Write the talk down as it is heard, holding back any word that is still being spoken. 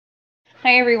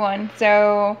Hi everyone,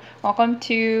 so welcome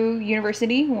to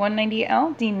University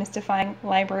 190L, Demystifying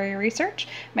Library Research.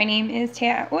 My name is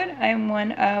Taya Atwood. I'm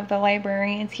one of the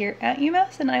librarians here at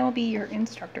UMass and I will be your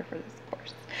instructor for this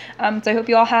course. So I hope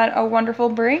you all had a wonderful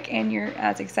break and you're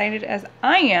as excited as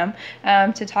I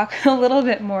am to talk a little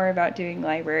bit more about doing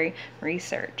library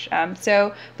research.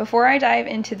 So before I dive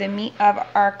into the meat of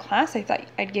our class, I thought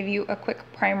I'd give you a quick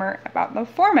primer about the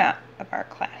format of our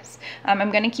class. I'm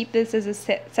going to keep this as a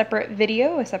separate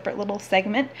video, a separate little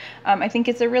segment. I think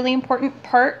it's a really important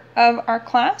part of our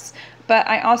class, but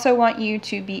I also want you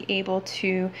to be able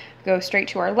to go straight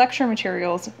to our lecture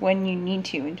materials when you need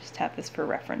to and just have this for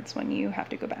reference when you have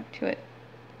to go back to it.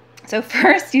 So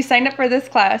first, you signed up for this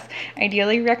class,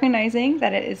 ideally recognizing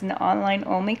that it is an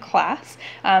online-only class.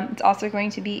 It's also going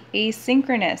to be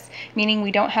asynchronous, meaning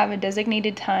we don't have a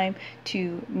designated time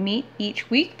to meet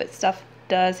each week, but stuff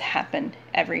does happen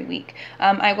every week.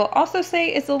 I will also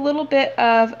say it's a little bit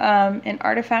of an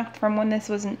artifact from when this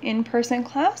was an in-person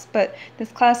class, but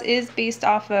this class is based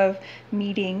off of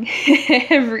meeting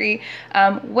every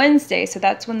Wednesday, so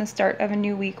that's when the start of a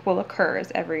new week will occur,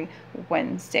 is every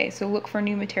Wednesday. So look for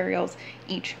new materials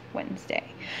each Wednesday.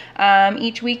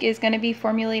 Each week is going to be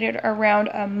formulated around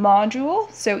a module,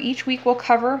 so each week will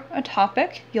cover a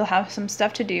topic. You'll have some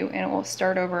stuff to do and it will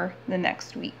start over the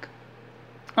next week.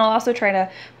 I'll also try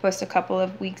to post a couple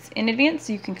of weeks in advance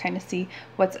so you can kind of see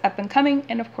what's up and coming,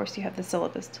 and of course you have the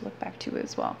syllabus to look back to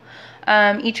as well.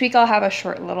 Each week I'll have a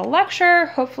short little lecture,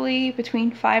 hopefully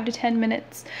between 5 to 10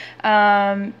 minutes,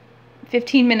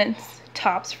 15 minutes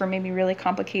tops for maybe really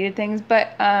complicated things,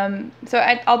 but so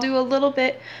I'll do a little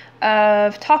bit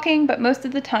of talking, but most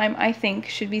of the time I think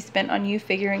should be spent on you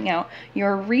figuring out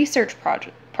your research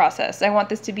process. I want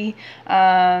this to be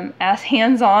as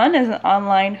hands-on as an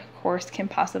online course can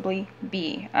possibly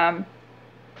be. And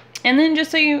then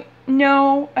just so you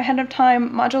know ahead of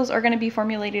time, modules are going to be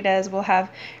formulated as we'll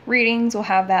have readings, we'll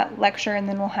have that lecture, and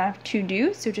then we'll have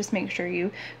to-do, so just make sure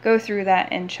you go through that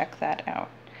and check that out.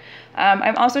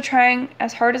 I'm also trying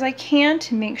as hard as I can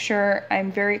to make sure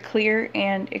I'm very clear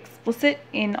and explicit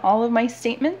in all of my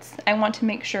statements. I want to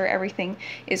make sure everything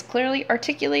is clearly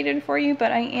articulated for you,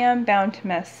 but I am bound to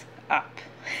mess up.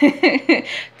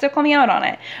 So call me out on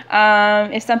it.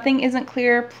 If something isn't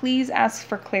clear, please ask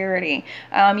for clarity.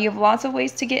 You have lots of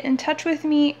ways to get in touch with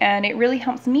me, and it really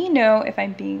helps me know if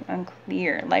I'm being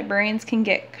unclear. Librarians can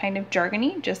get kind of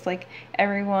jargony, just like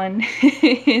everyone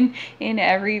in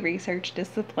every research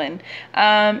discipline.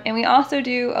 And we also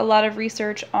do a lot of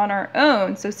research on our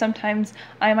own, so sometimes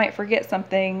I might forget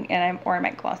something or I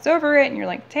might gloss over it, and you're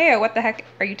like, Taya, what the heck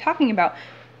are you talking about?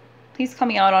 Please call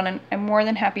me out on it. I'm more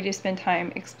than happy to spend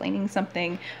time explaining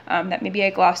something that maybe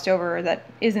I glossed over or that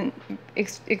isn't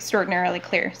extraordinarily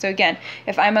clear. So again,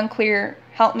 if I'm unclear,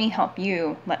 help me help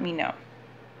you, let me know.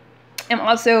 I'm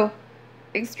also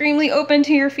extremely open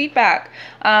to your feedback.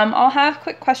 I'll have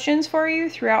quick questions for you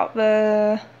throughout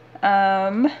the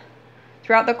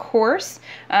course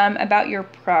about your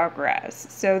progress.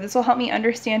 So this will help me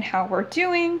understand how we're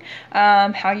doing,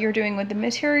 how you're doing with the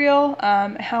material,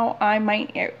 how I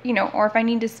might, or if I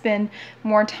need to spend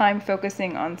more time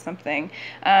focusing on something.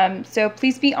 So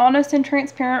please be honest and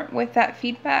transparent with that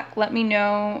feedback. Let me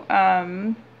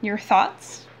know your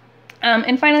thoughts.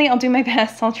 And finally, I'll do my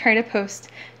best. I'll try to post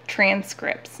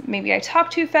transcripts. Maybe I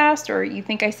talk too fast, or you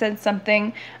think I said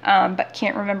something but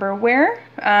can't remember where,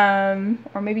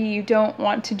 or maybe you don't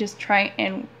want to just try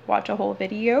and watch a whole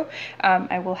video.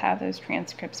 I will have those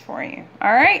transcripts for you.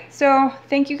 All right, so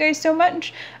thank you guys so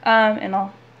much, and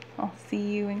I'll see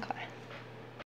you in class.